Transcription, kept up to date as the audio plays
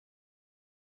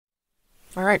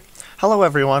Alright, hello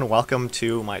everyone, welcome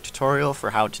to my tutorial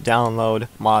for how to download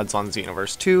mods on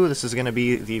Xenoverse 2. This is going to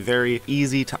be the very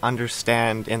easy to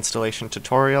understand installation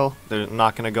tutorial. They're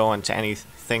not going to go into any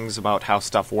things about how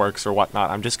stuff works or whatnot.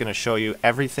 I'm just going to show you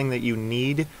everything that you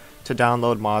need to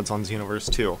download mods on Xenoverse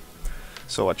 2.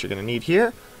 So what you're going to need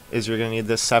here is you're going to need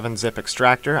this 7-zip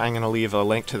extractor. I'm going to leave a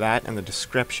link to that in the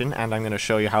description, and I'm going to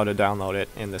show you how to download it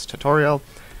in this tutorial.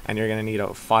 And you're going to need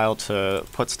a file to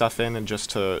put stuff in and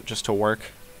just to work.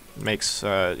 Makes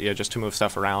just to move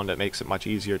stuff around, it makes it much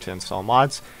easier to install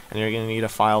mods. And you're going to need a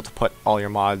file to put all your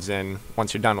mods in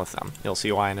once you're done with them. You'll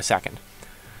see why in a second.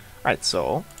 Alright,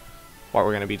 so what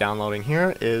we're going to be downloading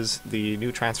here is the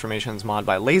new transformations mod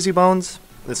by Lazybones.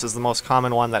 This is the most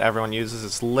common one that everyone uses.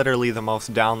 It's literally the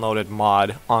most downloaded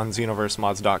mod on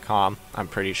xenoversemods.com. I'm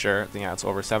pretty sure. Yeah, it's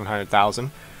over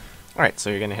 700,000. Alright, so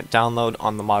you're going to hit download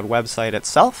on the mod website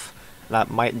itself. That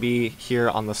might be here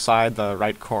on the side, the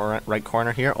right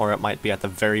corner here, or it might be at the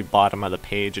very bottom of the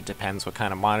page. It depends what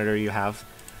kind of monitor you have.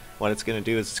 What it's going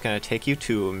to do is it's going to take you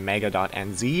to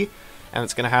mega.nz, and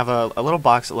it's going to have a little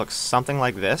box that looks something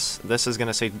like this. This is going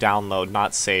to say download,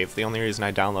 not save. The only reason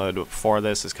I downloaded before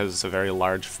this is because it's a very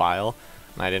large file,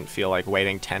 and I didn't feel like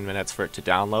waiting 10 minutes for it to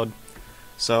download.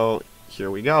 So here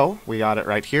we go. We got it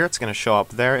right here. It's going to show up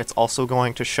there. It's also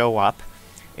going to show up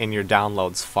in your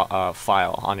downloads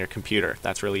file on your computer.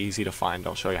 That's really easy to find.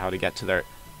 I'll show you how to get to there.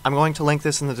 I'm going to link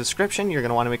this in the description. You're going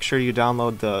to want to make sure you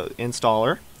download the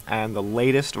installer and the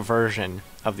latest version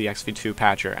of the XV2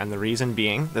 patcher. And the reason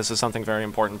being, this is something very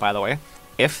important by the way,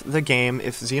 if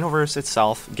Xenoverse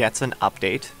itself gets an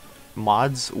update,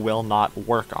 mods will not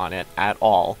work on it at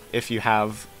all if you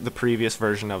have the previous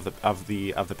version of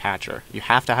the patcher. You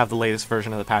have to have the latest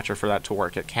version of the patcher for that to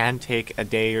work. It can take a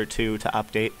day or two to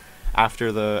update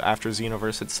after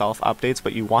Xenoverse itself updates,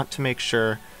 but you want to make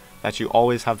sure that you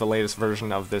always have the latest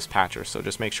version of this patcher, so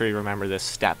just make sure you remember this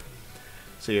step.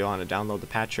 So you want to download the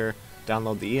patcher,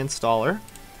 download the installer,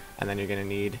 and then you're going to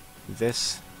need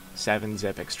this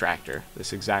 7-zip extractor,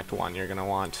 this exact one. You're going to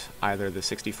want either the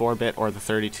 64-bit or the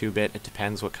 32-bit, it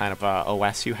depends what kind of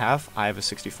OS you have. I have a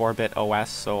 64-bit OS,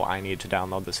 so I need to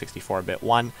download the 64-bit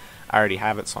one. I already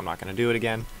have it, so I'm not going to do it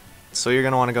again. So you're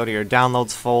going to want to go to your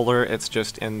downloads folder. It's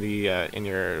just in the in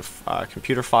your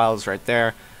computer files right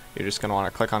there. You're just going to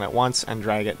want to click on it once and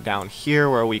drag it down here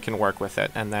where we can work with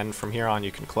it. And then from here on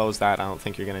you can close that. I don't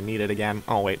think you're going to need it again.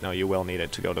 Oh wait, no, you will need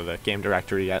it to go to the game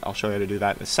directory yet. I'll show you how to do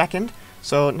that in a second.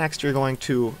 So next you're going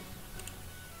to,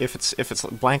 if it's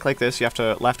blank like this, you have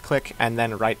to left click and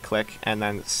then right click and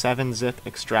then 7-zip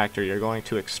extractor. You're going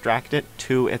to extract it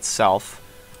to itself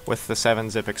with the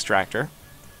 7-zip extractor.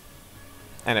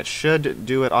 And it should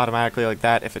do it automatically like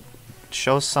that. If it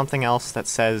shows something else that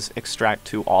says extract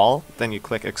to all, then you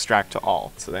click extract to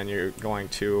all. So then you're going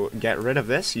to get rid of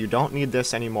this. You don't need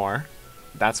this anymore.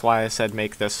 That's why I said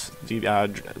make this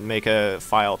make a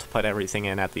file to put everything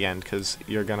in at the end, because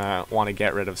you're gonna want to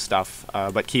get rid of stuff,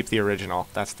 but keep the original.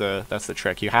 That's the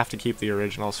trick. You have to keep the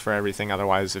originals for everything.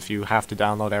 Otherwise, if you have to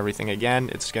download everything again,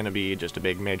 it's gonna be just a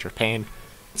big major pain.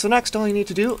 So next, all you need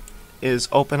to do is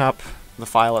open up the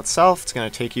file itself. It's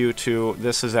going to take you to,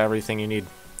 this is everything you need,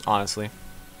 honestly.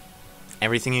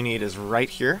 Everything you need is right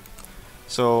here.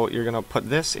 So you're going to put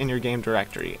this in your game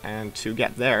directory, and to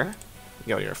get there,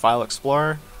 go to your file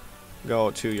explorer,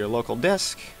 go to your local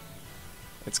disk.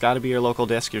 It's got to be your local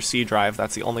disk, your C drive.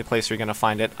 That's the only place you're going to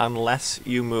find it unless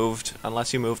you moved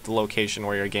the location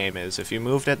where your game is. If you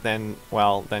moved it, then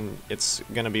it's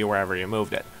going to be wherever you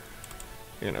moved it.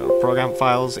 You know, program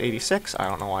files 86. I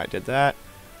don't know why I did that.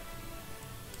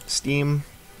 Steam.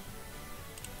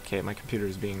 Okay, my computer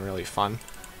is being really fun.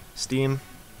 Steam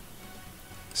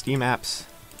apps,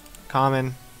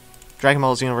 common, Dragon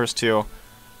Ball Xenoverse 2,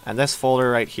 and this folder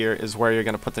right here is where you're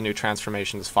going to put the new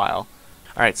transformations file.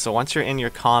 Alright, so once you're in your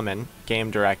common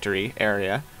game directory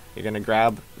area, you're going to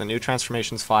grab the new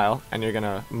transformations file and you're going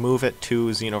to move it to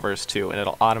Xenoverse 2, and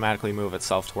it'll automatically move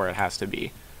itself to where it has to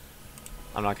be.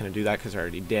 I'm not going to do that because I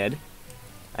already did.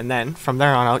 And then, from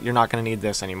there on out, you're not going to need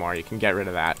this anymore. You can get rid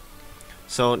of that.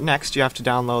 So next, you have to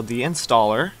download the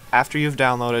installer. After you've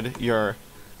downloaded your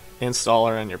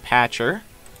installer and your patcher,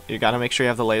 you got to make sure you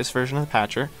have the latest version of the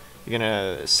patcher. You're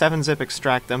going to 7-zip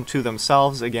extract them to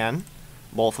themselves again.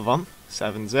 Both of them.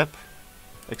 7-zip,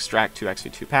 extract to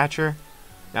XV2 patcher.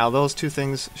 Now those two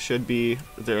things should be,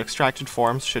 their extracted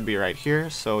forms should be right here,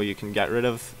 so you can get rid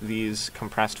of these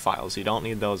compressed files. You don't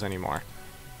need those anymore.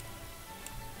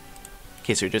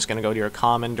 Okay, so you're just going to go to your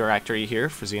common directory here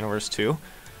for Xenoverse 2.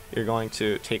 You're going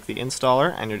to take the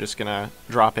installer and you're just going to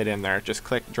drop it in there. Just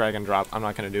click, drag and drop. I'm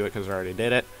not going to do it because I already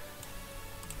did it.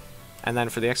 And then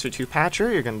for the XV2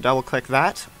 patcher, you're going to double click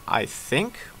that. I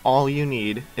think all you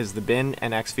need is the bin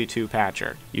and XV2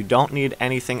 patcher. You don't need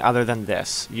anything other than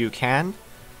this. You can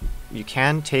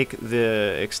take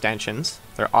the extensions.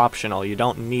 They're optional. You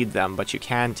don't need them, but you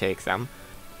can take them.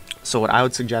 So what I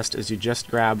would suggest is you just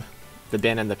grab the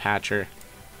bin and the patcher.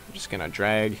 I'm just going to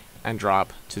drag and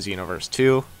drop to Xenoverse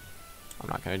 2. I'm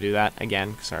not going to do that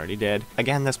again because I already did.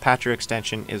 Again, this patcher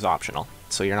extension is optional.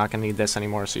 So you're not going to need this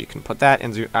anymore, so you can put that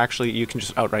in. Actually, you can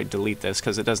just outright delete this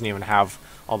because it doesn't even have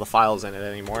all the files in it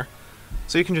anymore.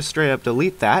 So you can just straight up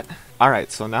delete that.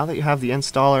 Alright, so now that you have the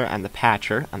installer and the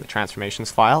patcher and the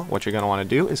transformations file, what you're going to want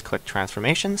to do is click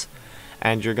transformations,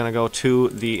 and you're going to go to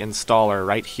the installer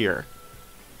right here.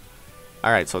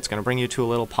 Alright, so it's going to bring you to a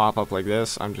little pop-up like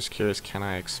this. I'm just curious, can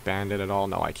I expand it at all?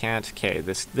 No, I can't. Okay,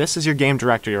 this is your game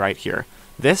directory right here.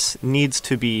 This needs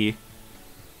to be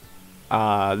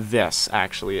this,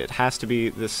 actually. It has to be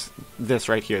this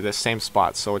right here, this same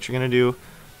spot. So what you're going to do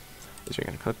is you're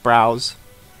going to click Browse.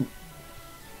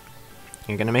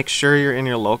 You're going to make sure you're in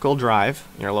your local drive,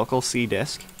 your local C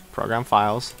disk, Program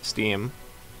Files, Steam,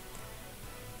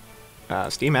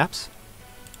 Steam Apps,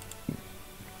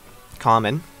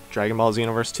 Common, Dragon Ball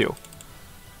Xenoverse 2. And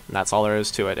that's all there is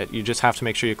to it. You just have to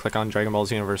make sure you click on Dragon Ball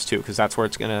Xenoverse 2 because that's where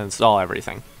it's going to install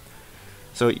everything.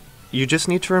 So you just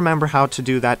need to remember how to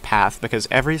do that path because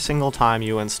every single time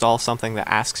you install something that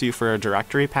asks you for a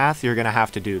directory path, you're going to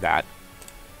have to do that.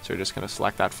 So you're just going to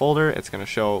select that folder. It's going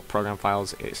to show Program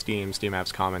Files, Steam, Steam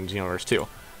Apps, Common, Xenoverse 2.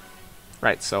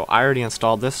 Right, so I already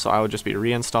installed this, so I would just be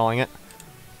reinstalling it.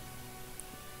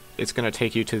 It's going to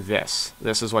take you to this.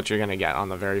 This is what you're going to get on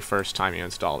the very first time you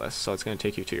install this. So it's going to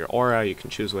take you to your aura. You can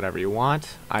choose whatever you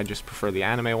want. I just prefer the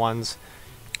anime ones.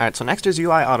 Alright, so next is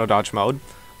UI Auto Dodge mode.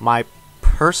 My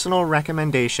personal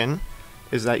recommendation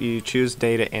is that you choose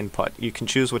data input. You can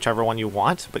choose whichever one you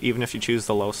want, but even if you choose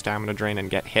the low stamina drain and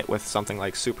get hit with something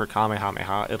like Super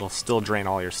Kamehameha, it'll still drain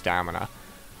all your stamina.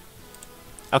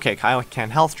 Okay, Kaioken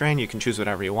Health Drain, you can choose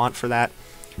whatever you want for that.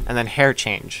 And then Hair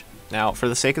Change. Now, for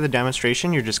the sake of the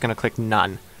demonstration, you're just going to click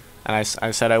None. And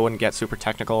I said I wouldn't get super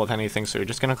technical with anything, so you're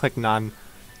just going to click None.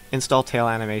 Install tail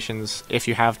animations. If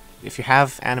you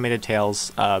have animated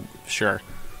tails, sure,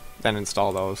 then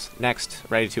install those. Next,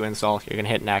 ready to install, you're going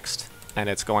to hit Next, and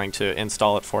it's going to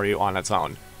install it for you on its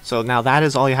own. So now that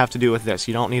is all you have to do with this.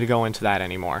 You don't need to go into that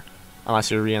anymore,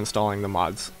 unless you're reinstalling the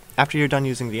mods. After you're done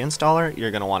using the installer,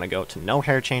 you're going to want to go to No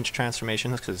Hair Change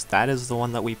Transformations, because that is the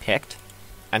one that we picked.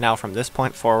 And now from this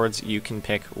point forwards, you can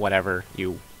pick whatever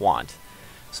you want.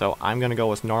 So I'm going to go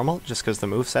with normal, just because the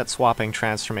moveset swapping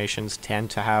transformations tend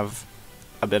to have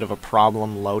a bit of a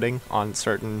problem loading on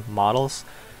certain models.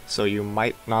 So you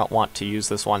might not want to use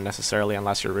this one necessarily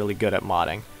unless you're really good at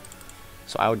modding.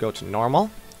 So I would go to normal,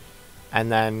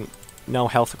 and then no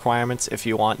health requirements if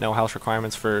you want no health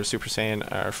requirements for Super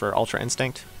Saiyan or for Ultra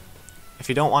Instinct. If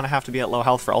you don't want to have to be at low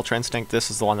health for Ultra Instinct,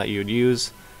 this is the one that you would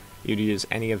use. You'd use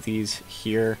any of these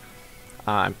here.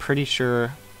 I'm pretty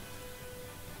sure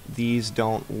these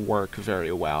don't work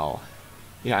very well.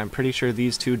 Yeah, I'm pretty sure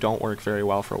these two don't work very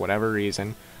well for whatever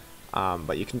reason.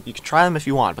 But you can try them if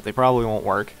you want, but they probably won't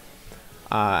work.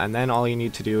 And then all you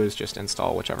need to do is just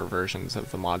install whichever versions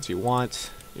of the mods you want.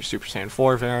 Your Super Saiyan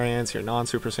 4 variants, your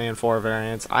non-Super Saiyan 4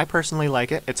 variants. I personally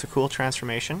like it. It's a cool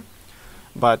transformation.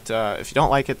 But if you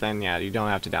don't like it, then yeah, you don't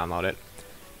have to download it.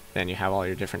 Then you have all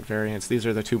your different variants. These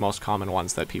are the two most common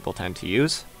ones that people tend to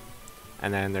use.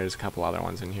 And then there's a couple other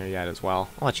ones in here yet as well.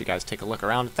 I'll let you guys take a look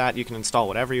around at that. You can install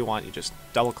whatever you want. You just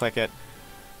double click it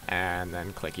and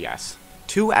then click yes.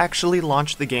 To actually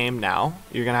launch the game now,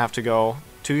 you're going to have to go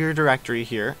to your directory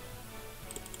here,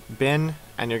 bin,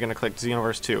 and you're going to click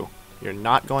Xenoverse 2. You're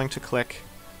not going to click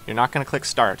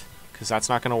start, because that's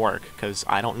not going to work, because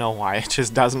I don't know why, it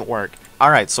just doesn't work.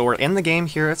 Alright, so we're in the game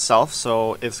here itself,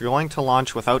 so it's going to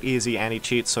launch without easy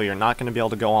anti-cheat, so you're not going to be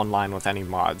able to go online with any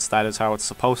mods. That is how it's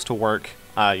supposed to work.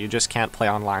 You just can't play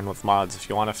online with mods. If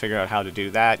you want to figure out how to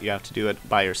do that, you have to do it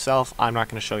by yourself. I'm not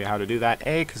going to show you how to do that,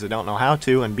 A, because I don't know how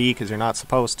to, and B, because you're not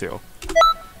supposed to.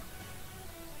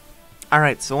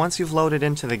 Alright, so once you've loaded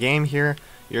into the game here,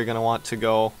 you're going to want to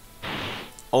go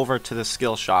over to the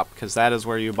skill shop, because that is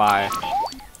where you buy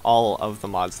all of the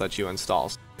mods that you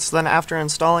install. So then after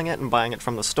installing it and buying it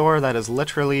from the store, that is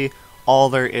literally all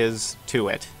there is to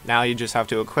it. Now you just have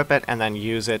to equip it and then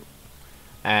use it,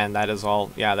 and that is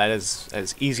all. Yeah, that is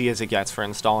as easy as it gets for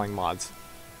installing mods.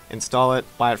 Install it,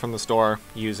 buy it from the store,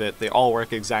 use it. They all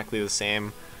work exactly the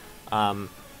same. But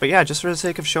yeah, just for the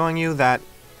sake of showing you that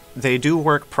they do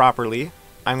work properly,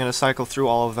 I'm going to cycle through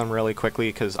all of them really quickly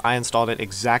because I installed it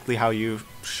exactly how you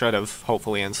should have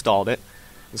hopefully installed it.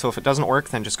 So if it doesn't work,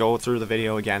 then just go through the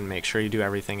video again, make sure you do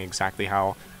everything exactly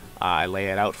how I lay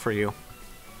it out for you.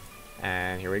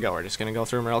 And here we go, we're just going to go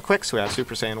through them real quick. So we have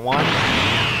Super Saiyan 1,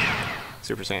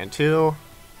 Super Saiyan 2,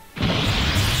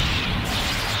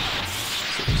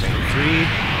 Super Saiyan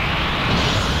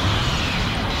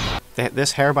 3.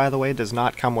 This hair, by the way, does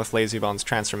not come with Lazybone's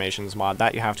Transformations mod.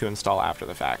 That you have to install after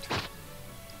the fact.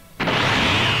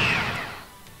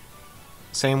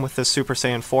 Same with this Super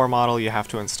Saiyan 4 model, you have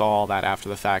to install that after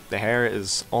the fact. The hair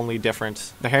is only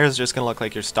different. The hair is just going to look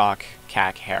like your stock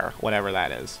CAC hair, whatever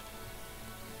that is.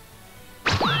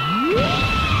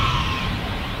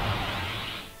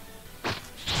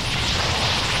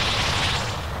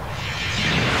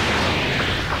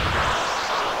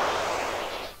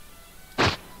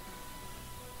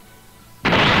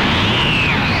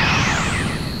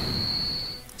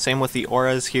 Same with the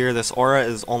auras here. This aura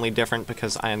is only different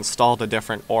because I installed a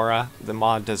different aura. The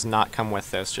mod does not come with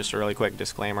this, just a really quick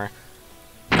disclaimer.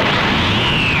 But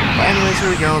anyways, here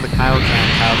we go, the Kaioken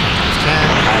times 10,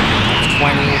 Kaioken times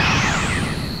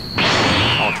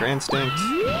 20, Ultra Instinct,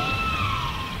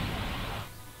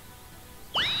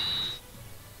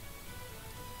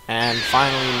 and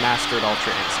finally Mastered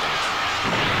Ultra Instinct.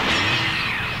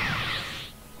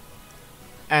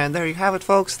 And there you have it,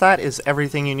 folks. That is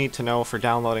everything you need to know for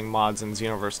downloading mods in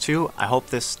Xenoverse 2. I hope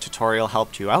this tutorial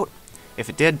helped you out. If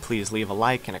it did, please leave a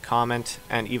like and a comment,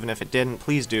 and even if it didn't,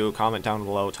 please do comment down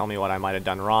below, tell me what I might have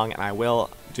done wrong, and I will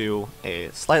do a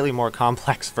slightly more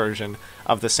complex version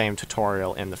of the same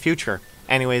tutorial in the future.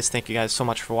 Anyways, thank you guys so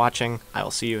much for watching. I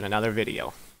will see you in another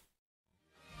video.